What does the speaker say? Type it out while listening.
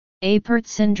Apert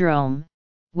syndrome,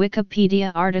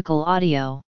 Wikipedia article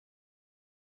audio.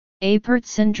 Apert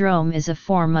syndrome is a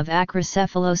form of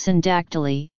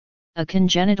acrocephalosyndact, a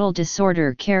congenital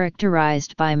disorder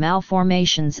characterized by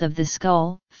malformations of the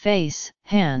skull, face,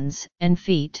 hands, and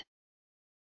feet.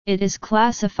 It is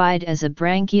classified as a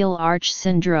branchial arch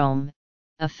syndrome,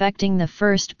 affecting the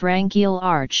first branchial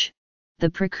arch,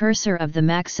 the precursor of the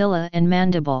maxilla and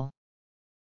mandible.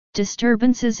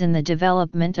 Disturbances in the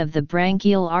development of the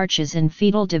branchial arches in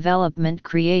fetal development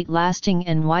create lasting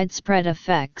and widespread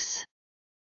effects.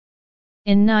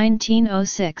 In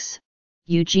 1906,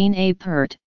 Eugene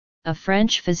Apert, a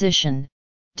French physician,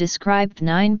 described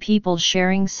 9 people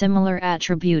sharing similar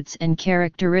attributes and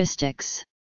characteristics.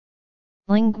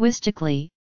 Linguistically,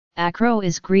 acro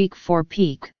is Greek for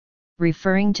peak,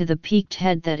 referring to the peaked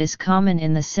head that is common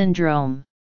in the syndrome.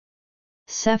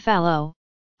 Cephalo,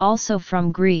 also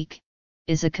from Greek,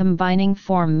 is a combining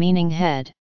form meaning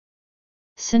head.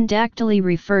 Syndactyly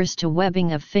refers to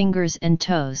webbing of fingers and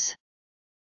toes.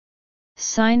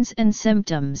 Signs and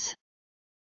symptoms.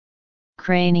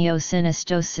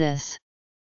 Craniosynostosis.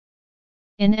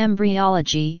 In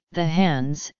embryology, the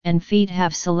hands and feet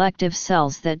have selective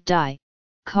cells that die,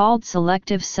 called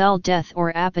selective cell death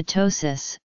or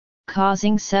apoptosis,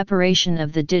 causing separation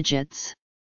of the digits.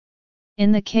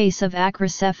 In the case of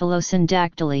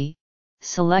acrocephalosyndact,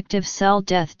 selective cell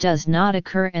death does not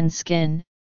occur and skin,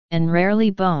 and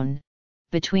rarely bone,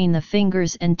 between the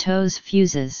fingers and toes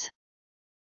fuses.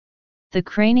 The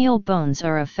cranial bones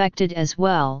are affected as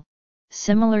well,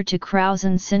 similar to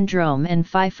Crouzon syndrome and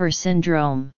Pfeiffer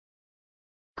syndrome.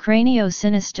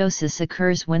 Craniosynostosis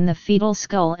occurs when the fetal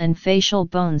skull and facial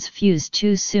bones fuse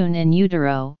too soon in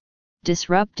utero,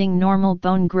 disrupting normal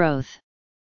bone growth.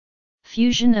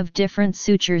 Fusion of different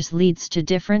sutures leads to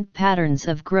different patterns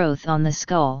of growth on the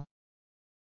skull.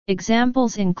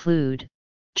 Examples include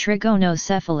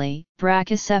trigonocephaly,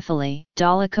 brachycephaly,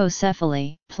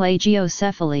 dolichocephaly,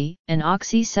 plagiocephaly, and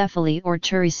oxycephaly or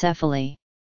turicephaly.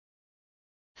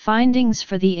 Findings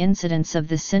for the incidence of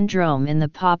the syndrome in the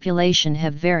population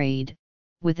have varied,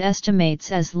 with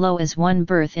estimates as low as 1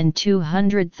 birth in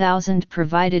 200,000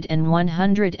 provided and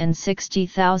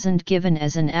 160,000 given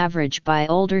as an average by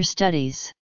older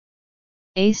studies.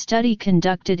 A study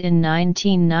conducted in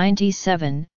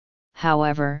 1997,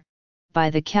 however, by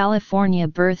the California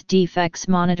Birth Defects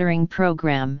Monitoring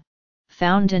Program,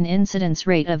 found an incidence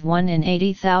rate of 1 in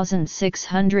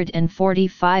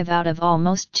 80,645 out of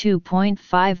almost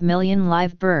 2.5 million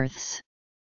live births.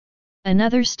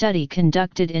 Another study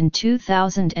conducted in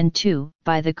 2002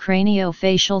 by the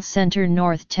Craniofacial Center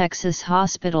North Texas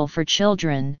Hospital for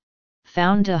Children,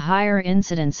 found a higher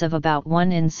incidence of about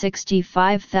 1 in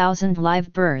 65,000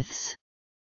 live births.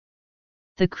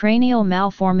 The cranial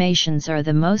malformations are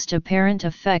the most apparent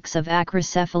effects of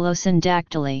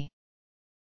acrocephalosyndact.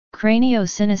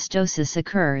 Craniosynostosis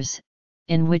occurs,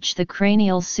 in which the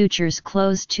cranial sutures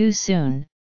close too soon,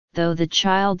 though the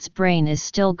child's brain is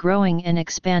still growing and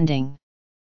expanding.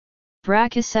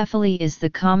 Brachycephaly is the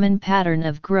common pattern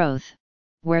of growth,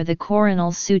 where the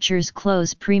coronal sutures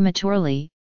close prematurely,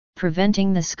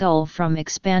 preventing the skull from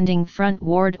expanding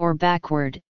frontward or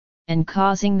backward, and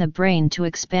causing the brain to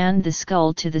expand the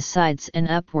skull to the sides and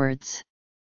upwards.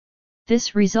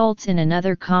 This results in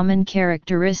another common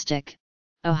characteristic,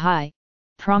 a high,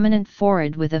 prominent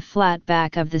forehead with a flat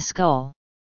back of the skull.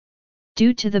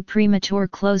 Due to the premature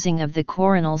closing of the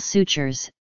coronal sutures,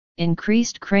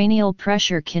 increased cranial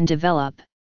pressure can develop,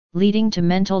 leading to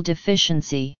mental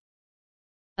deficiency.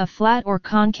 A flat or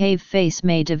concave face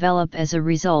may develop as a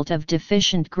result of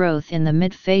deficient growth in the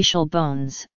midfacial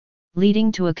bones, leading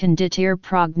to a conditire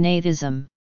prognatism.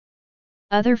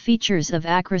 Other features of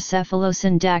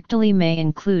acrocephalosyndact may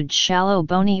include shallow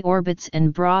bony orbits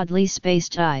and broadly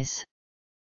spaced eyes.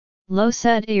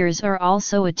 Low-set ears are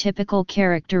also a typical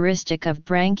characteristic of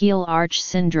branchial arch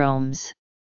syndromes.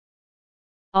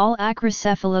 All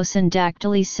acrocephalosyndact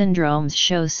syndromes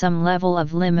show some level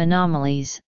of limb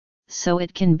anomalies, so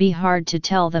it can be hard to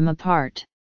tell them apart.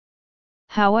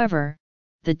 However,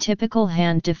 the typical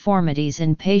hand deformities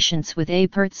in patients with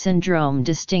Apert syndrome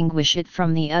distinguish it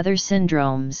from the other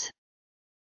syndromes.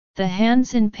 The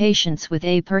hands in patients with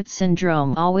Apert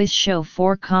syndrome always show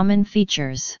 4 common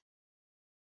features.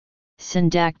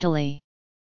 Syndactyly.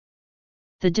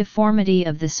 The deformity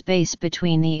of the space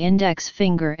between the index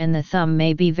finger and the thumb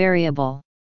may be variable.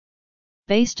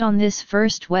 Based on this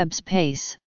first web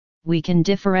space, we can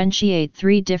differentiate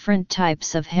 3 different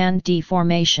types of hand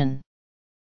deformation.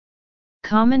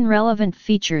 Common relevant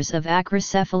features of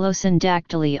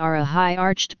acrocephalosyndact are a high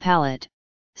arched palate,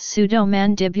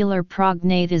 pseudomandibular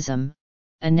prognatism,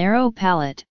 a narrow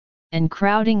palate, and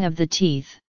crowding of the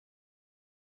teeth.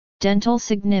 Dental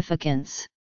significance.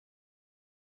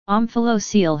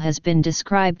 Omphalocele has been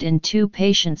described in 2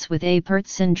 patients with Apert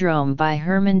syndrome by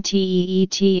Hermann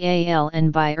Teetal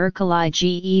and by Ercoli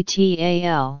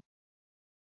Getal.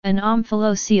 An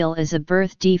omphalocele is a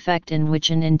birth defect in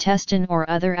which an intestine or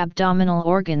other abdominal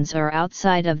organs are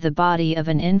outside of the body of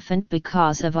an infant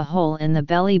because of a hole in the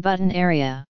belly button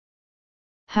area.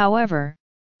 However,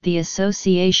 the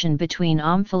association between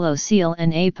omphalocele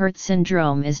and Apert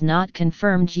syndrome is not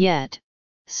confirmed yet,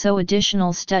 so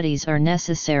additional studies are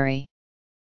necessary.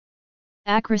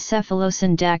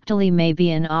 Acrocephalosendactyly may be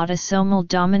an autosomal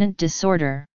dominant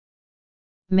disorder.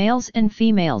 Males and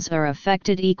females are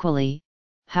affected equally,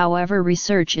 however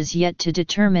research is yet to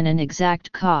determine an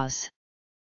exact cause.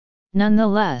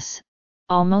 Nonetheless,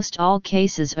 almost all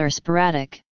cases are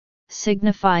sporadic,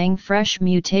 signifying fresh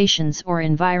mutations or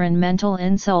environmental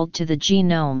insult to the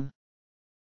genome.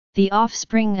 The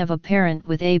offspring of a parent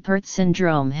with Apert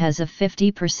syndrome has a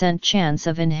 50% chance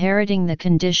of inheriting the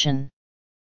condition.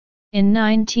 In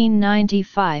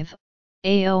 1995,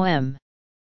 AOM.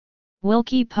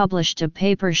 Wilkie published a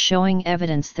paper showing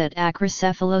evidence that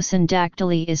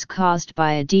acrocephalosendactyly is caused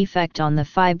by a defect on the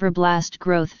fibroblast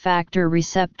growth factor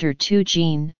receptor 2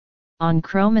 gene, on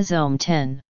chromosome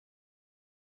 10.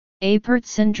 Apert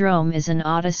syndrome is an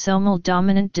autosomal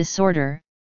dominant disorder.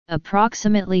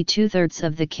 Approximately 2/3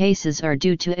 of the cases are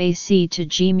due to a C to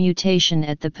G mutation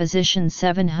at the position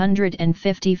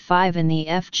 755 in the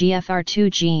FGFR2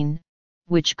 gene,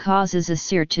 which causes a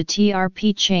SIR to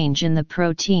TRP change in the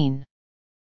protein.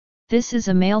 This is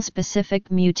a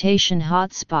male-specific mutation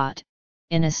hotspot.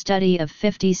 In a study of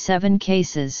 57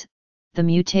 cases, the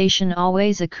mutation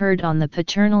always occurred on the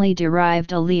paternally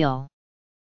derived allele.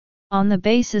 On the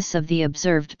basis of the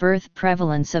observed birth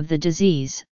prevalence of the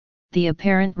disease, the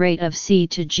apparent rate of C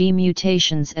to G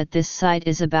mutations at this site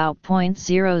is about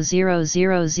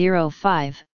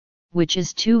 0.00005, which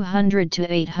is 200 to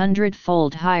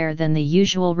 800-fold higher than the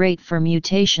usual rate for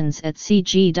mutations at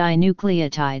CG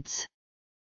dinucleotides.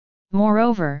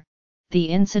 Moreover, the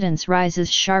incidence rises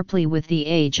sharply with the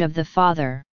age of the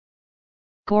father.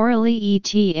 Gorley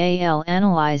et al.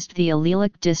 Analyzed the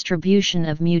allelic distribution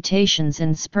of mutations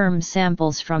in sperm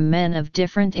samples from men of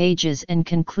different ages and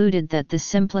concluded that the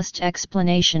simplest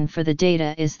explanation for the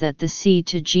data is that the C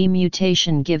to G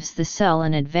mutation gives the cell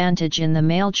an advantage in the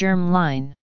male germ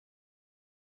line.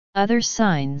 Other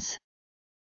signs.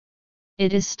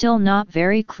 It is still not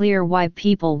very clear why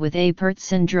people with Apert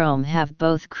syndrome have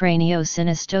both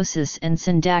craniosynostosis and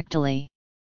syndactyly.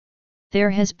 There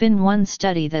has been one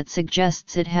study that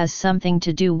suggests it has something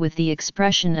to do with the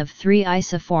expression of 3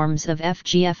 isoforms of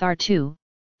FGFR2,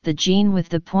 the gene with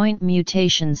the point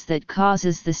mutations that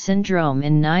causes the syndrome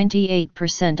in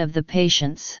 98% of the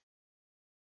patients.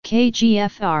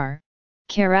 KGFR,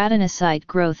 keratinocyte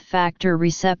growth factor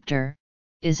receptor,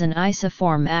 is an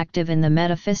isoform active in the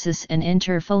metaphysis and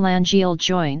interphalangeal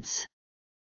joints.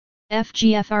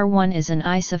 FGFR1 is an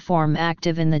isoform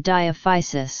active in the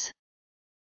diaphysis.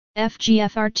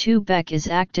 FGFR2 BEC is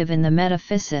active in the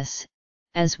metaphysis,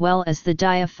 as well as the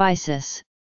diaphysis,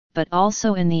 but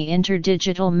also in the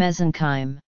interdigital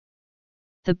mesenchyme.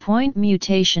 The point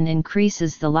mutation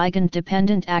increases the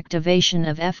ligand-dependent activation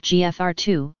of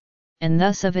FGFR2, and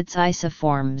thus of its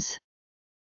isoforms.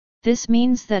 This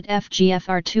means that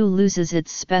FGFR2 loses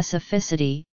its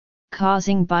specificity,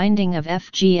 causing binding of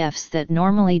FGFs that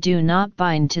normally do not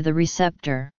bind to the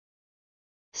receptor.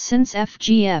 Since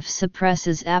FGF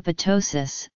suppresses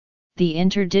apoptosis, the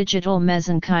interdigital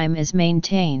mesenchyme is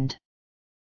maintained.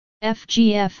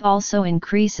 FGF also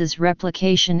increases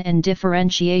replication and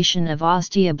differentiation of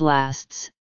osteoblasts,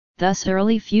 thus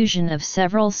early fusion of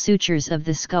several sutures of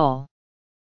the skull.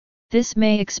 This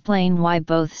may explain why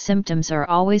both symptoms are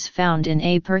always found in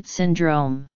Apert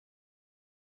syndrome.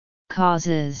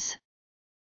 Causes.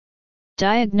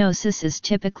 Diagnosis is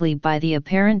typically by the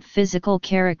apparent physical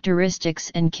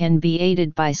characteristics and can be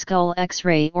aided by skull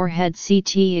X-ray or head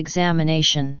CT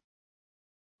examination.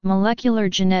 Molecular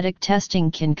genetic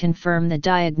testing can confirm the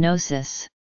diagnosis.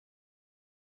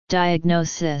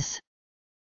 Diagnosis.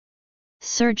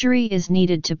 Surgery is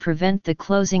needed to prevent the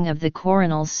closing of the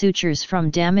coronal sutures from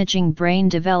damaging brain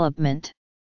development.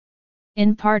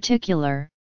 In particular,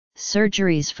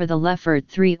 surgeries for the Lefort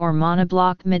 3 or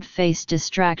monoblock midface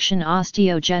distraction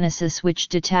osteogenesis, which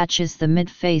detaches the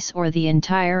midface or the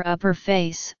entire upper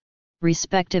face,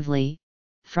 respectively,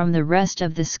 from the rest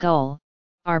of the skull,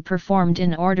 are performed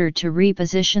in order to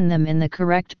reposition them in the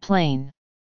correct plane.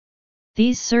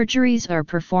 These surgeries are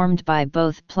performed by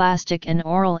both plastic and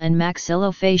oral and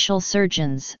maxillofacial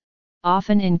surgeons,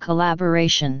 often in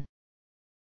collaboration.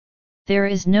 There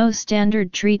is no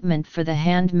standard treatment for the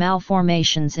hand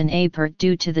malformations in Apert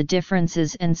due to the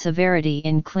differences and severity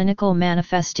in clinical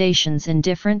manifestations in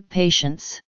different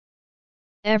patients.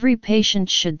 Every patient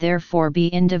should therefore be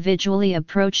individually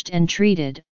approached and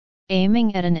treated,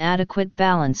 aiming at an adequate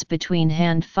balance between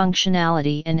hand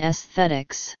functionality and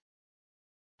aesthetics.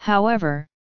 However,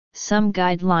 some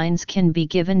guidelines can be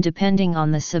given depending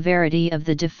on the severity of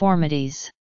the deformities.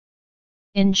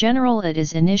 In general, it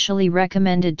is initially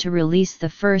recommended to release the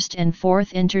first and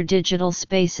fourth interdigital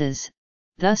spaces,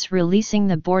 thus releasing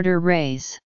the border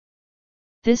rays.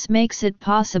 This makes it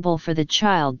possible for the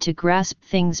child to grasp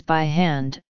things by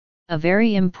hand, a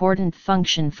very important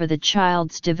function for the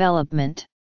child's development.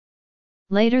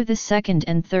 Later, the second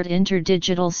and third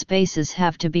interdigital spaces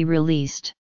have to be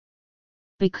released.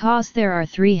 Because there are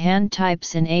 3 hand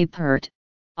types in Apert,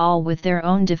 all with their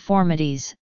own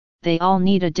deformities, they all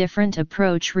need a different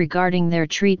approach regarding their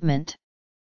treatment.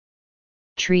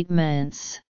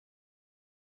 Treatments.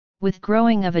 With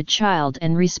growing of a child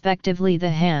and respectively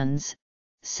the hands,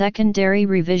 secondary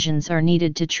revisions are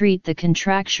needed to treat the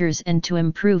contractures and to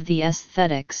improve the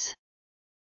aesthetics.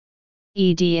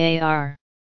 EDAR.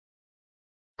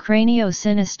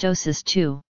 Craniosynostosis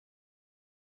 2.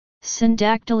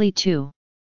 Syndactyly 2.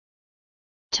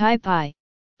 Type I,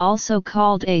 also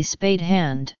called a spade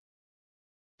hand.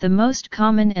 The most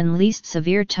common and least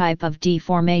severe type of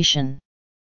deformation.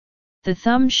 The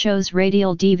thumb shows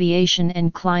radial deviation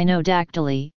and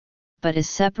clinodactyly, but is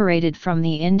separated from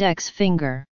the index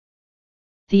finger.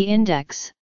 The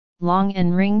index, long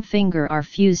and ring finger are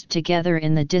fused together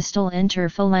in the distal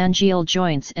interphalangeal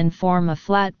joints and form a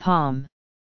flat palm.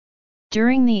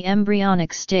 During the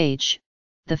embryonic stage,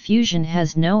 the fusion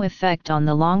has no effect on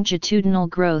the longitudinal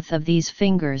growth of these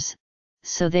fingers,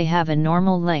 so they have a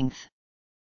normal length.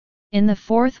 In the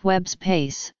fourth web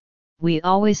space, we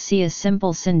always see a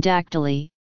simple syndactyly,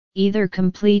 either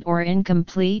complete or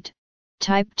incomplete,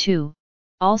 type 2,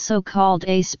 also called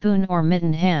a spoon or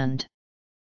mitten hand.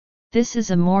 This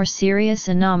is a more serious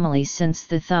anomaly since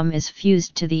the thumb is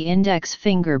fused to the index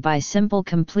finger by simple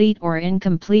complete or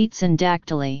incomplete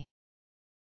syndactyly.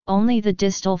 Only the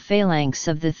distal phalanx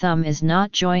of the thumb is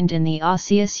not joined in the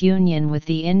osseous union with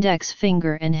the index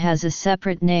finger and has a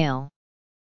separate nail.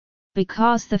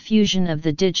 Because the fusion of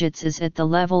the digits is at the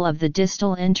level of the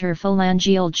distal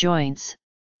interphalangeal joints,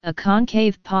 a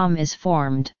concave palm is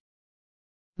formed.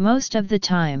 Most of the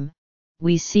time,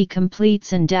 we see complete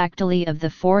syndactyly of the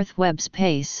fourth web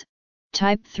space,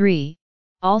 type 3,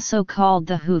 also called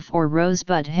the hoof or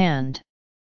rosebud hand.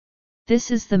 This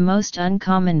is the most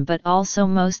uncommon but also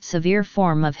most severe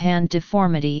form of hand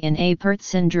deformity in Apert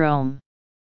syndrome.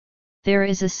 There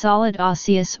is a solid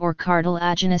osseous or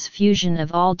cartilaginous fusion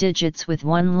of all digits with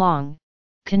one long,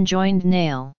 conjoined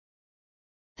nail.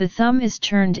 The thumb is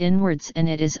turned inwards and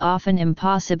it is often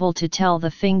impossible to tell the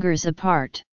fingers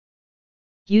apart.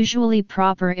 Usually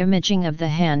proper imaging of the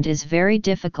hand is very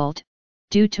difficult,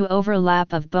 due to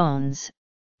overlap of bones,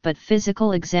 but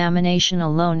physical examination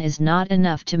alone is not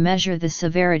enough to measure the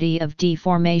severity of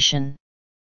deformation.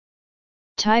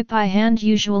 Type I hand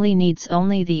usually needs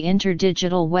only the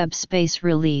interdigital web space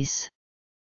release.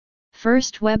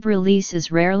 First web release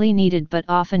is rarely needed but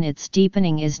often its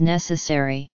deepening is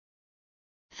necessary.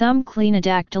 Thumb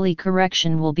clinodactyly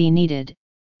correction will be needed.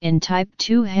 In type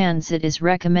 2 hands it is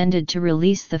recommended to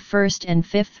release the first and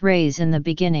fifth rays in the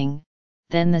beginning,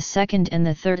 then the second and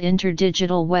the third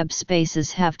interdigital web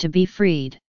spaces have to be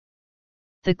freed.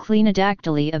 The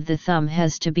clinodactyly of the thumb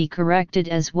has to be corrected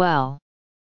as well.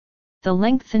 The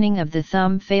lengthening of the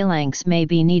thumb phalanx may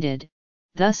be needed,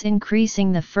 thus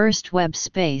increasing the first web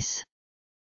space.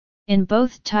 In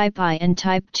both type I and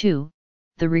type 2,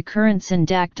 the recurrent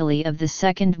syndactyly of the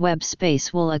second web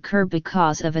space will occur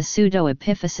because of a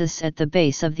pseudoepiphysis at the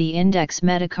base of the index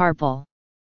metacarpal.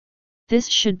 This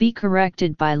should be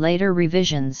corrected by later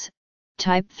revisions.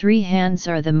 Type 3 hands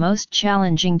are the most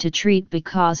challenging to treat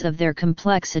because of their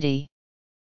complexity.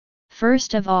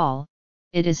 First of all,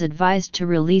 it is advised to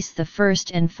release the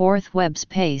first and fourth web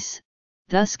space,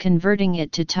 thus converting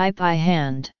it to type I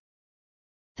hand.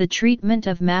 The treatment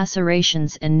of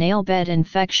macerations and nail bed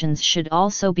infections should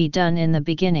also be done in the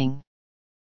beginning.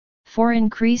 For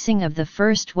increasing of the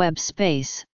first web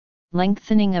space,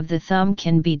 lengthening of the thumb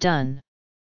can be done.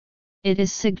 It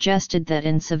is suggested that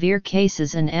in severe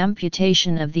cases an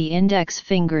amputation of the index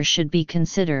finger should be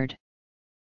considered.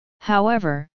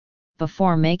 However,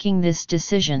 before making this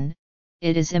decision,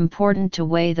 it is important to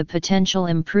weigh the potential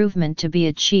improvement to be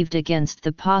achieved against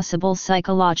the possible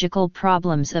psychological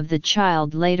problems of the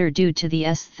child later due to the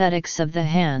aesthetics of the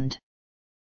hand.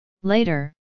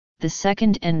 Later, the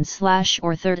second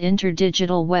and/or third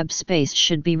interdigital web space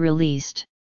should be released.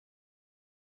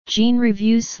 Gene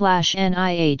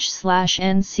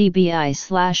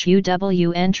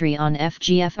Reviews/NIH/NCBI/UW entry on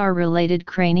FGFR-related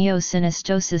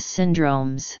craniosynostosis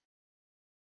syndromes.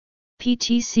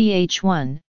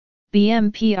 PTCH1,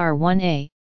 BMPR1A,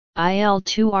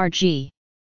 IL2RG.